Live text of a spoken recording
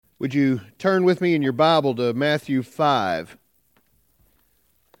Would you turn with me in your Bible to Matthew 5?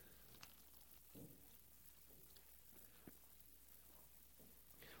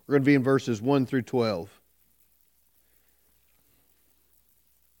 We're going to be in verses 1 through 12.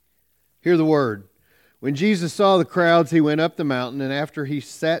 Hear the word. When Jesus saw the crowds, he went up the mountain, and after he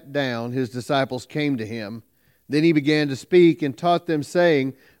sat down, his disciples came to him. Then he began to speak and taught them,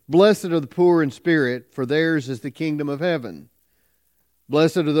 saying, Blessed are the poor in spirit, for theirs is the kingdom of heaven.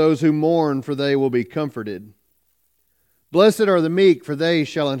 Blessed are those who mourn, for they will be comforted. Blessed are the meek, for they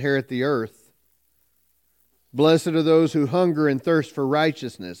shall inherit the earth. Blessed are those who hunger and thirst for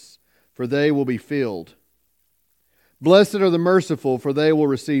righteousness, for they will be filled. Blessed are the merciful, for they will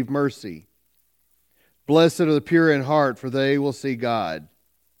receive mercy. Blessed are the pure in heart, for they will see God.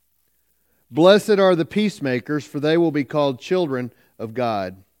 Blessed are the peacemakers, for they will be called children of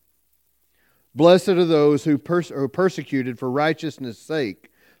God. Blessed are those who are persecuted for righteousness'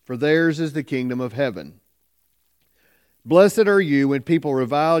 sake, for theirs is the kingdom of heaven. Blessed are you when people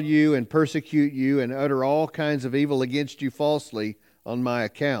revile you and persecute you and utter all kinds of evil against you falsely on my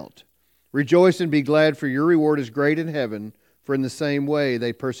account. Rejoice and be glad, for your reward is great in heaven, for in the same way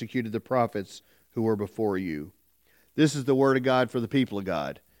they persecuted the prophets who were before you. This is the word of God for the people of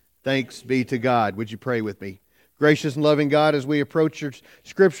God. Thanks be to God. Would you pray with me? Gracious and loving God, as we approach your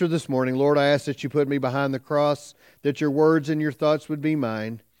scripture this morning, Lord, I ask that you put me behind the cross, that your words and your thoughts would be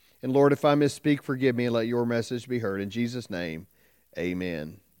mine. And Lord, if I misspeak, forgive me and let your message be heard. In Jesus' name,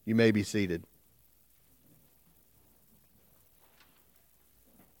 amen. You may be seated.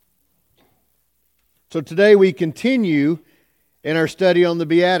 So today we continue in our study on the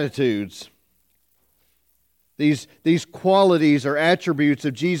Beatitudes. These qualities or attributes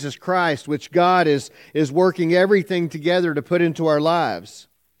of Jesus Christ, which God is working everything together to put into our lives.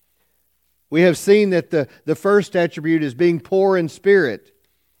 We have seen that the first attribute is being poor in spirit,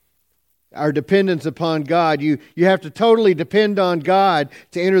 our dependence upon God. You have to totally depend on God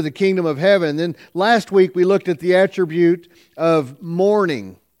to enter the kingdom of heaven. Then last week we looked at the attribute of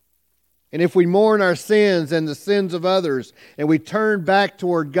mourning. And if we mourn our sins and the sins of others, and we turn back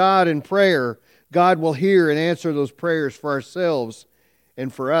toward God in prayer, God will hear and answer those prayers for ourselves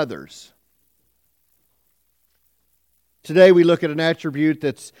and for others. Today we look at an attribute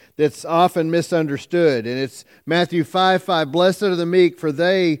that's often misunderstood, and it's Matthew 5:5. Blessed are the meek, for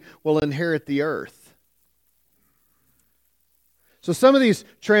they will inherit the earth. So some of these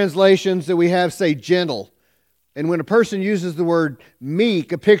translations that we have say gentle. And when a person uses the word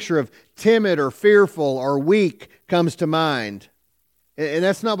meek, a picture of timid or fearful or weak comes to mind. And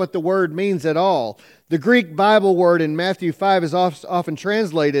that's not what the word means at all. The Greek Bible word in Matthew 5 is often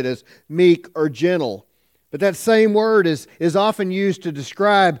translated as meek or gentle. But that same word is often used to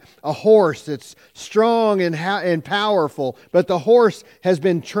describe a horse that's strong and powerful, but the horse has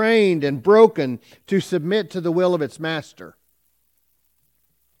been trained and broken to submit to the will of its master.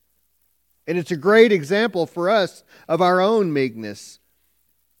 And it's a great example for us of our own meekness.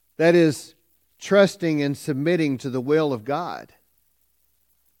 That is, trusting and submitting to the will of God.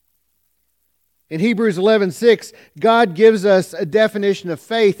 In Hebrews 11:6, God gives us a definition of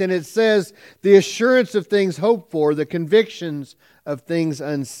faith, and it says, the assurance of things hoped for, the convictions of things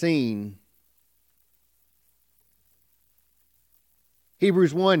unseen.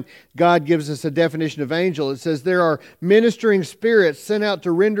 Hebrews 1, God gives us a definition of angel. It says, there are ministering spirits sent out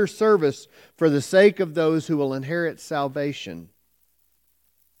to render service for the sake of those who will inherit salvation.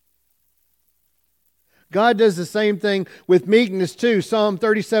 God does the same thing with meekness too. Psalm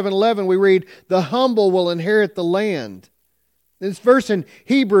 37:11 we read, the humble will inherit the land. This verse in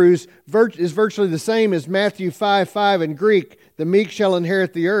Hebrews is virtually the same as Matthew 5:5 in Greek. The meek shall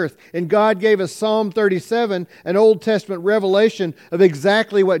inherit the earth. And God gave us Psalm 37, an Old Testament revelation of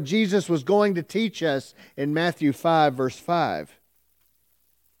exactly what Jesus was going to teach us in Matthew 5 verse 5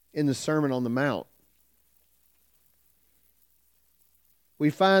 in the Sermon on the Mount. We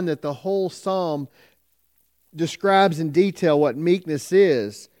find that the whole psalm describes in detail what meekness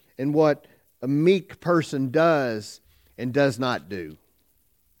is and what a meek person does and does not do.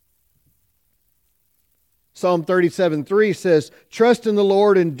 Psalm 37:3 says, trust in the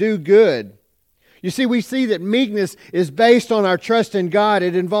Lord and do good. You see, we see that meekness is based on our trust in God.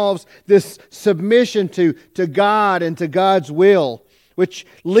 It involves this submission to God and to God's will, which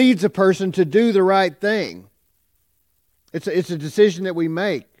leads a person to do the right thing. It's a decision that we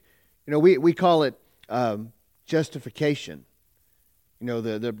make. You know, we call it justification. You know,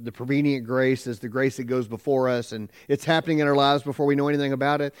 the prevenient grace is the grace that goes before us, and it's happening in our lives before we know anything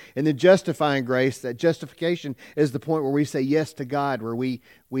about it. And the justifying grace, that justification, is the point where we say yes to God, where we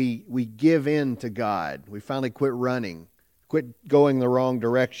give in to God. We finally quit running, Quit going the wrong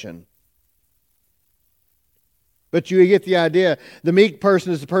direction. But you get the idea. The meek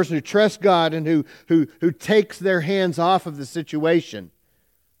person is the person who trusts God and who takes their hands off of the situation,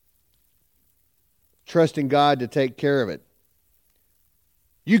 trusting God to take care of it.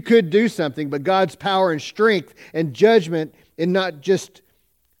 You could do something, but God's power and strength and judgment in not just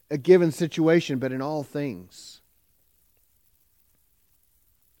a given situation, but in all things.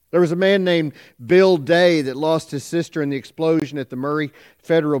 There was a man named Bill Day that lost his sister in the explosion at the Murray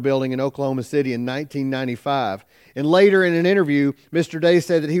Federal Building in Oklahoma City in 1995. And later in an interview, Mr. Day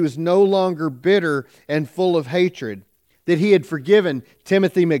said that he was no longer bitter and full of hatred, that he had forgiven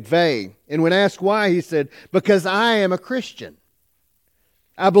Timothy McVeigh. And when asked why, he said, "Because I am a Christian.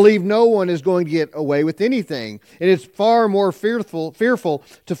 I believe no one is going to get away with anything, and it's far more fearful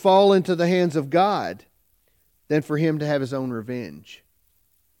to fall into the hands of God than for him to have his own revenge."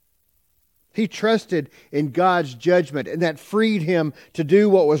 He trusted in God's judgment, and that freed him to do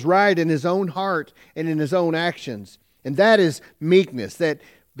what was right in his own heart and in his own actions. And that is meekness.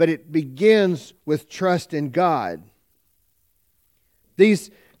 But it begins with trust in God. These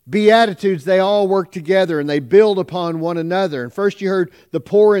Beatitudes, they all work together and they build upon one another. And first you heard the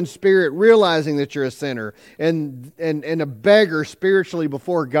poor in spirit, realizing that you're a sinner and a beggar spiritually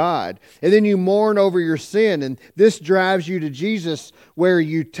before God. And then you mourn over your sin, and this drives you to Jesus, where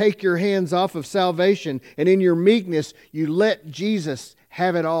you take your hands off of salvation, and in your meekness you let Jesus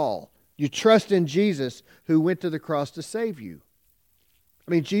have it all. You trust in Jesus, who went to the cross to save you.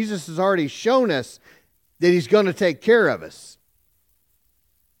 I mean, Jesus has already shown us that He's going to take care of us.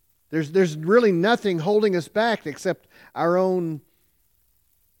 There's really nothing holding us back except our own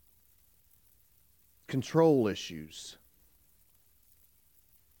control issues.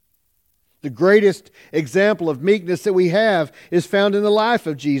 The greatest example of meekness that we have is found in the life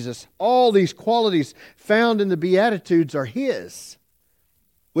of Jesus. All these qualities found in the Beatitudes are His.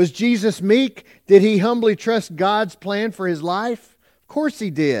 Was Jesus meek? Did He humbly trust God's plan for His life? Of course He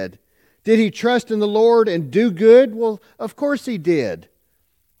did. Did He trust in the Lord and do good? Well, of course He did.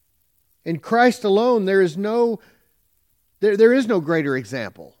 In Christ alone, there is no greater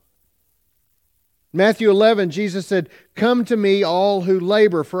example. Matthew 11, Jesus said, "Come to me, all who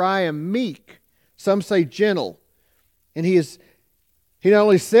labor, for I am meek." Some say gentle. And He not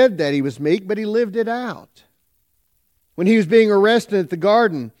only said that He was meek, but He lived it out. When He was being arrested at the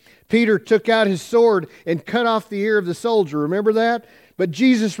garden, Peter took out his sword and cut off the ear of the soldier. Remember that? But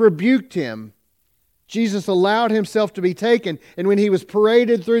Jesus rebuked him. Jesus allowed Himself to be taken, and when He was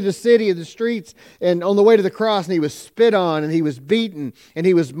paraded through the city and the streets and on the way to the cross, and He was spit on, and He was beaten, and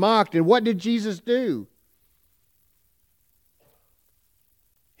He was mocked, and what did Jesus do?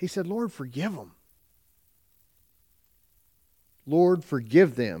 He said, "Lord, forgive them. Lord,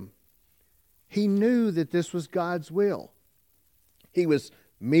 forgive them." He knew that this was God's will. He was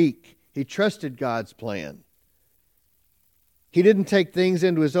meek. He trusted God's plan. He didn't take things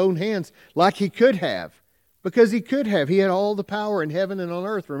into His own hands like He could have, because He could have. He had all the power in heaven and on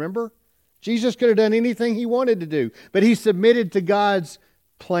earth, remember? Jesus could have done anything He wanted to do, but He submitted to God's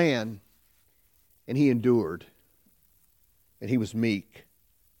plan, and He endured, and He was meek.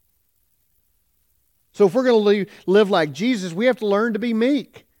 So if we're going to live like Jesus, we have to learn to be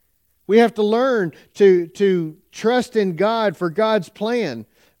meek. We have to learn to trust in God for God's plan.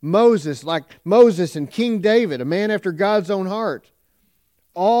 Moses and King David, a man after God's own heart.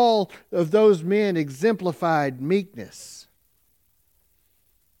 All of those men exemplified meekness.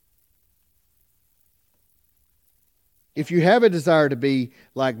 If you have a desire to be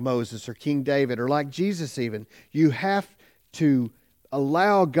like Moses or King David or like Jesus even, you have to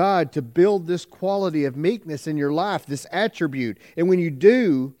allow God to build this quality of meekness in your life, this attribute. And when you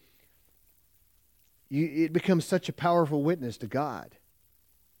do, it becomes such a powerful witness to God.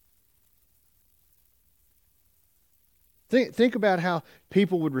 Think about how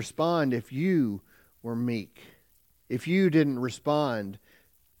people would respond if you were meek, if you didn't respond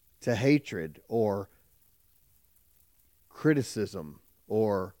to hatred or criticism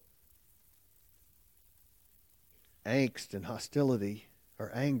or angst and hostility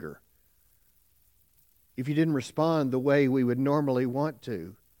or anger. If you didn't respond the way we would normally want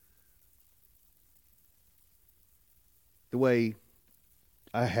to, the way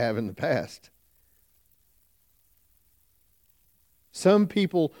I have in the past. Some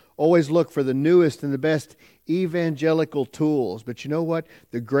people always look for the newest and the best evangelical tools. But you know what?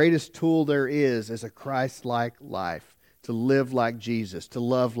 The greatest tool there is a Christ-like life. To live like Jesus, to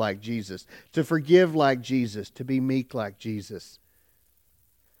love like Jesus, to forgive like Jesus, to be meek like Jesus.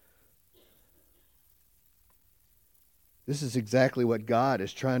 This is exactly what God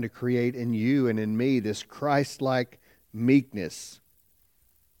is trying to create in you and in me, this Christ-like meekness.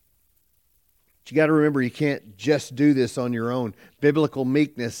 But you got to remember, you can't just do this on your own. Biblical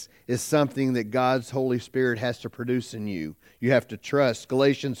meekness is something that God's Holy Spirit has to produce in you. You have to trust.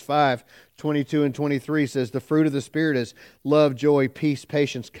 Galatians 5:22 and 23 says, the fruit of the Spirit is love, joy, peace,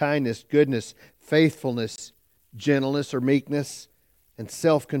 patience, kindness, goodness, faithfulness, gentleness or meekness, and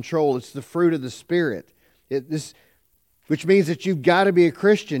self-control. It's the fruit of the Spirit. Which means that you've got to be a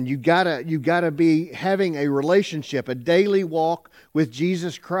Christian. You've got to be having a relationship, a daily walk with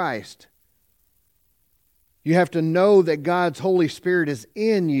Jesus Christ. You have to know that God's Holy Spirit is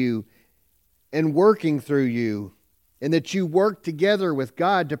in you and working through you, and that you work together with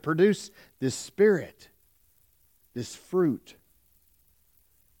God to produce this Spirit, this fruit.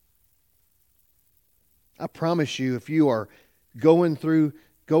 I promise you, if you are going through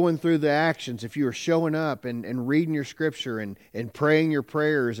the actions, if you are showing up and reading your Scripture and praying your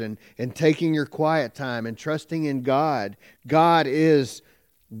prayers and taking your quiet time and trusting in God, God is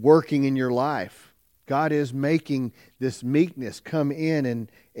working in your life. God is making this meekness come in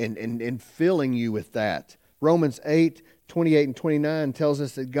and filling you with that. Romans 8:28 and 29 tells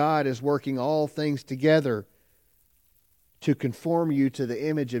us that God is working all things together to conform you to the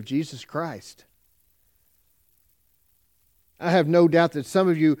image of Jesus Christ. I have no doubt that some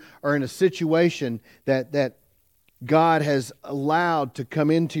of you are in a situation that God has allowed to come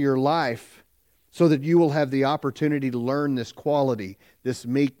into your life so that you will have the opportunity to learn this quality, this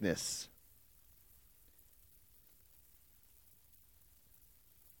meekness.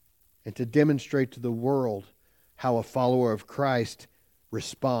 And to demonstrate to the world how a follower of Christ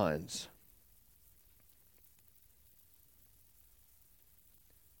responds.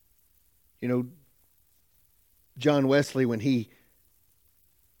 You know, John Wesley, when he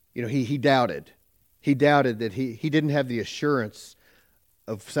doubted. He doubted that he didn't have the assurance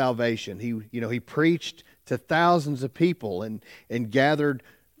of salvation. He preached to thousands of people and gathered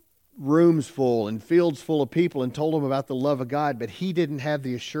rooms full and fields full of people and told them about the love of God, but he didn't have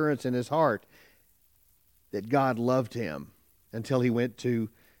the assurance in his heart that God loved him until he went to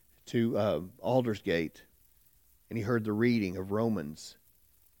Aldersgate and he heard the reading of Romans.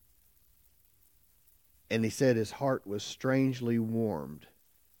 And he said his heart was strangely warmed.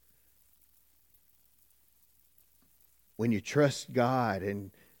 When you trust God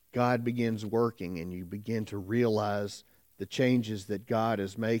and God begins working and you begin to realize the changes that God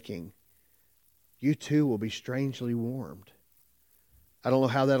is making, you too will be strangely warmed. I don't know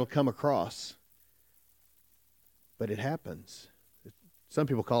how that'll come across, but it happens. Some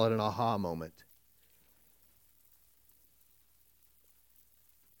people call it an aha moment.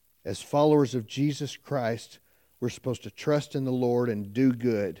 As followers of Jesus Christ, we're supposed to trust in the Lord and do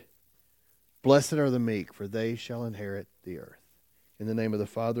good. Blessed are the meek, for they shall inherit the earth. In the name of the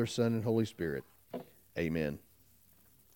Father, Son, and Holy Spirit, amen.